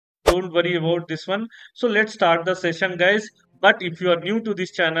don't worry about this one. So let's start the session, guys. But if you are new to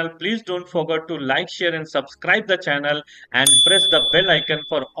this channel, please don't forget to like, share and subscribe the channel and press the bell icon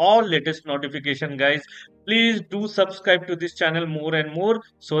for all latest notification, guys. Please do subscribe to this channel more and more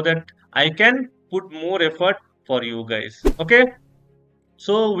so that I can put more effort for you guys. Okay.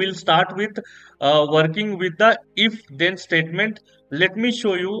 So we'll start with working with the if then statement. Let me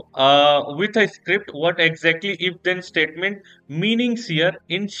show you with a script what exactly if then statement meanings here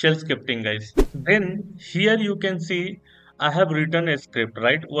in shell scripting, guys. Then here you can see I have written a script,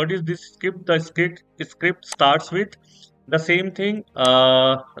 right? What is this script? The script starts with the same thing,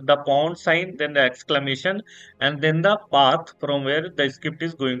 the pound sign, then the exclamation, and then the path from where the script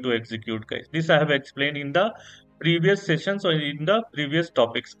is going to execute, guys. This I have explained in the previous sessions or in the previous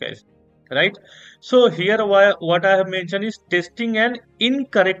topics, guys, right? So here what I have mentioned is testing an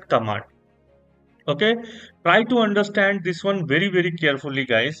incorrect command. Okay, try to understand this one very carefully,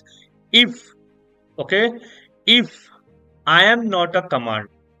 guys. If, okay, if I am not a command,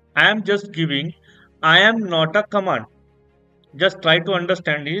 I am just giving I am not a command, just try to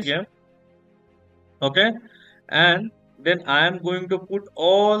understand is, yeah, okay, and then I am going to put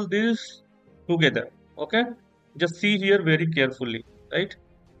all this together. Okay, just see here very carefully, right?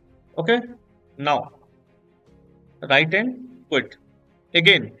 Okay, now right and quit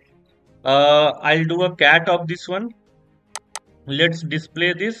again. I'll do a cat of this one. Let's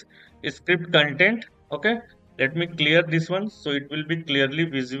display this script content. Okay, let me clear this one so it will be clearly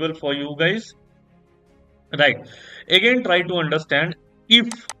visible for you guys, right? Again, try to understand if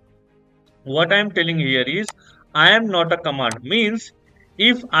what I am telling here is I am not a command means,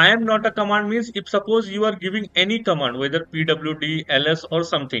 if I am not a command means, if suppose you are giving any command whether pwd ls or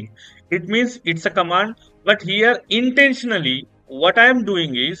something, it means it's a command. But here intentionally what I am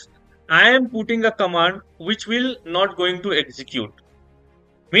doing is I am putting a command which will not going to execute,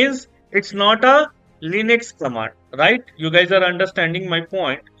 means it's not a Linux command, right? You guys are understanding my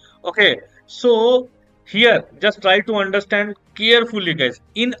point. Okay, so here just try to understand carefully, guys.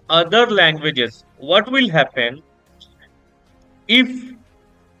 In other languages what will happen if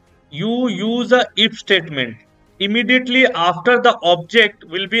you use a if statement, immediately after the object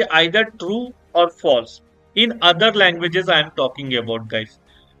will be either true or false. In other languages I am talking about, guys.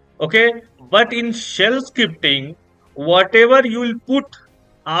 Okay, but in shell scripting whatever you will put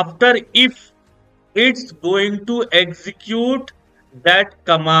after if, it's going to execute that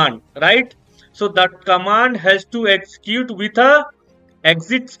command, right? So that command has to execute with a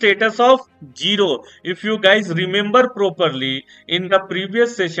exit status of 0. If you guys remember properly, in the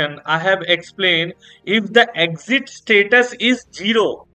previous session I have explained if the exit status is 0,